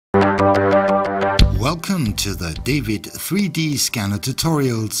Welcome to the David 3D Scanner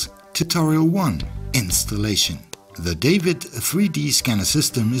Tutorials, Tutorial 1, Installation. The David 3D Scanner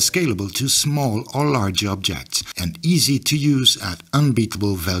system is scalable to small or large objects and easy to use at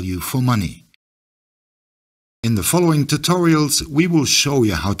unbeatable value for money. In the following tutorials, we will show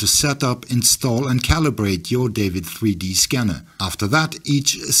you how to set up, install and calibrate your David 3D scanner. After that,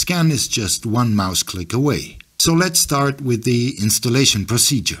 each scan is just one mouse click away. So let's start with the installation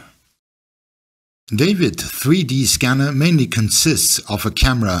procedure. David 3D scanner mainly consists of a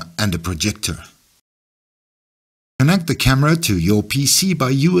camera and a projector. Connect the camera to your PC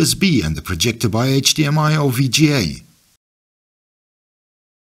by USB and the projector by HDMI or VGA.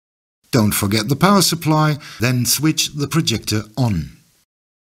 Don't forget the power supply, then switch the projector on.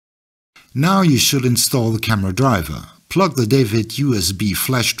 Now you should install the camera driver. Plug the David USB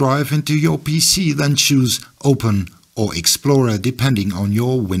flash drive into your PC, then choose Open or Explorer depending on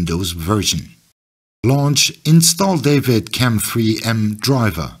your Windows version. Launch Install David Cam3M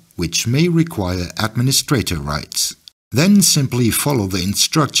driver, which may require administrator rights. Then simply follow the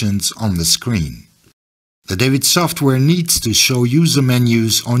instructions on the screen. The David software needs to show user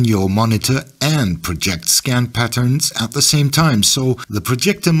menus on your monitor and project scan patterns at the same time, so the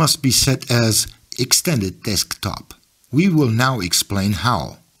projector must be set as Extended Desktop. We will now explain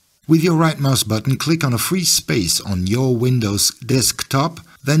how. With your right mouse button, click on a free space on your Windows desktop,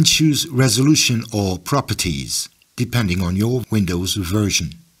 then choose Resolution or Properties, depending on your Windows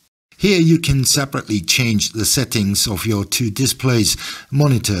version. Here you can separately change the settings of your two displays,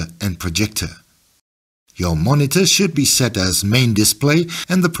 monitor and projector. Your monitor should be set as Main Display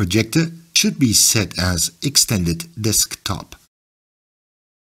and the projector should be set as Extended Desktop.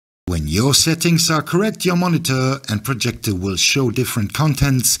 When your settings are correct, your monitor and projector will show different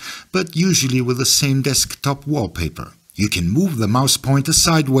contents, but usually with the same desktop wallpaper. You can move the mouse pointer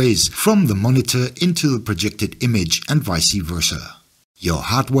sideways from the monitor into the projected image and vice versa. Your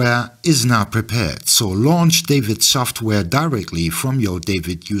hardware is now prepared, so launch David software directly from your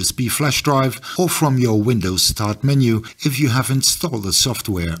David USB flash drive or from your Windows Start menu if you have installed the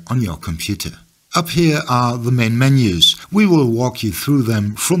software on your computer. Up here are the main menus. We will walk you through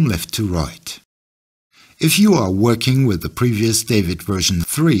them from left to right. If you are working with the previous David version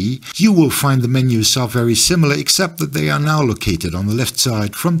 3, you will find the menus are very similar except that they are now located on the left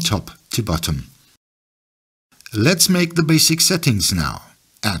side from top to bottom. Let's make the basic settings now.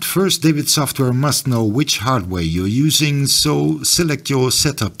 At first, David software must know which hardware you're using, so select your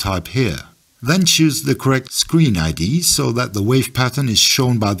setup type here. Then choose the correct screen ID so that the wave pattern is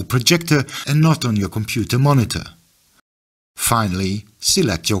shown by the projector and not on your computer monitor. Finally,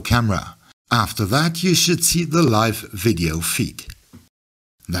 select your camera. After that, you should see the live video feed.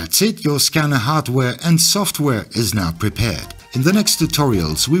 That's it, your scanner hardware and software is now prepared. In the next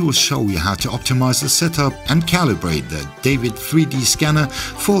tutorials, we will show you how to optimize the setup and calibrate the David 3D scanner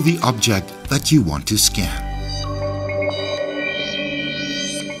for the object that you want to scan.